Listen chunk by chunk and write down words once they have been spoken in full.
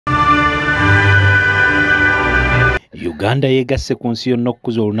Uganda yegasse ku nsi yonna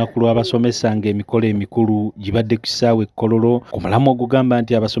okukuza olunaku lw'abasomesa ng'emikolo emikulu gibadde ku kisaawe Kololo ku mulamu ogugamba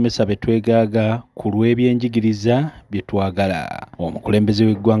nti abasomesa be twegaaga ku lw'ebyenjigiriza bye twagala. Omukulembeze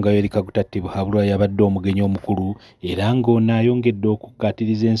w'eggwanga Yoweri Kaguta Habura yabadde omugenyi omukulu era ng'ono ayongedde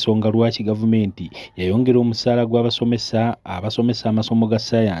okukkaatiriza ensonga lwaki gavumenti yayongera omusaala gw'abasomesa abasomesa amasomo ga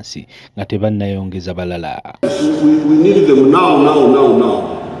ssayansi nga tebannayongeza balala. We need them now.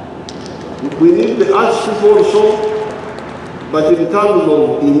 We need the arts people also. But in terms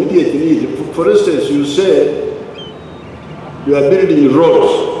of immediate need, for instance, you say you are building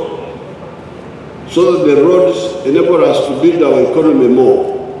roads so that the roads enable us to build our economy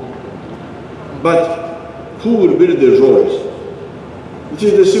more. But who will build the roads? It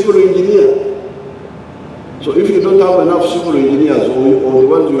is the civil engineer. So if you don't have enough civil engineers or the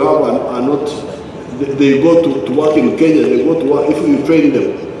ones you have are not, they go to work in Kenya, they go to work, if you train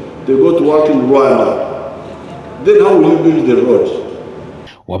them, they go to work in Rwanda. Then how will you build the roads?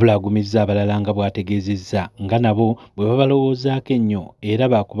 Wabula agumizza abalala nga bw'ategeezezza nga nabo bwe babalowoozaako ennyo era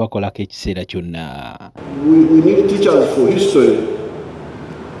baakubakolako ekiseera kyonna. We need teachers for history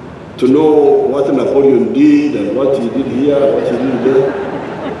to know what Napoleon did and what he did here, what he did there.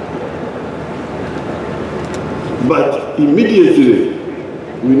 But immediately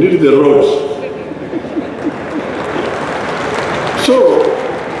we need the roads. So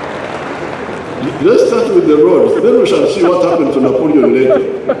let's start with the roads, then we shall see what happened to Napoleon later.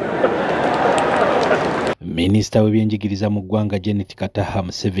 Minisita w'ebyenjigiriza mu ggwanga Janet Kataha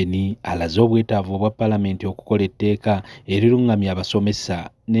Museveni alaze obwetaavu obwa Paalamenti okukola etteeka eriruŋŋamya abasomesa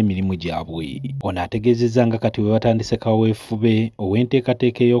n'emirimu gyabwe. Ono ategeezezza nga kati bwe batandise kaweefube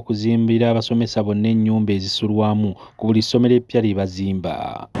ow'enteekateeka ey'okuzimbira abasomesa bonna ennyumba ezisulwamu ku buli ssomero eppya lye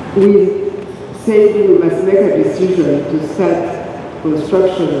bazimba. We said we must make a decision to start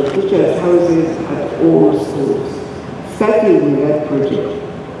construction of teachers' houses at all schools, starting with that project.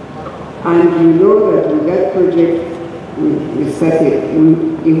 And you know that with that project, we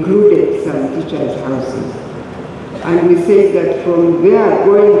included some teachers' houses. And we said that from there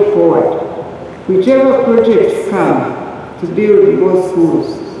going forward, whichever projects come to build more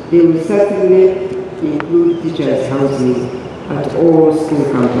schools, they will certainly include teachers' houses at all school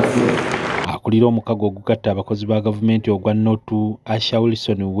campuses. Akulira omukago ogugatta abakozi ba gavumenti ogwa Notu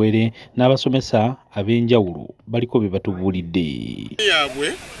Wilson Were n'abasomesa ab'enjawulo baliko bye batubuulidde.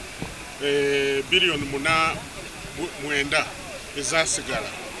 Yabwe biliyoni 8.9 ezasigala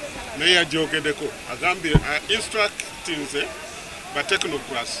naye yajogeddeko agambye instructinze ba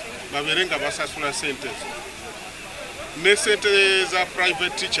technoclass babeere nga basasula sente ne sente za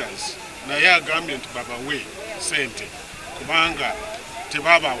private teachers naye agambye nti babawe sente kubanga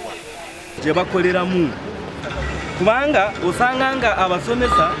tebabawa gye bakoleramu kubanga osanga nga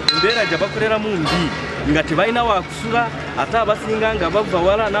abasomesa embeera gye bakoleramu mbi nga tebalina wakusula ate abasinga nga bava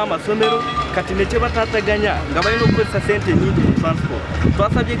wala n'amasomero kati ne kye bataataganya nga balina okukozesa sente nnyingi mu transport.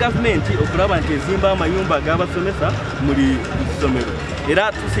 Twasabye gavumenti okulaba nti ezimba amayumba ag'abasomesa muli ssomero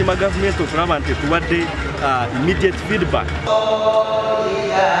era tusiima gavumenti okulaba nti tuwadde immediate feedback.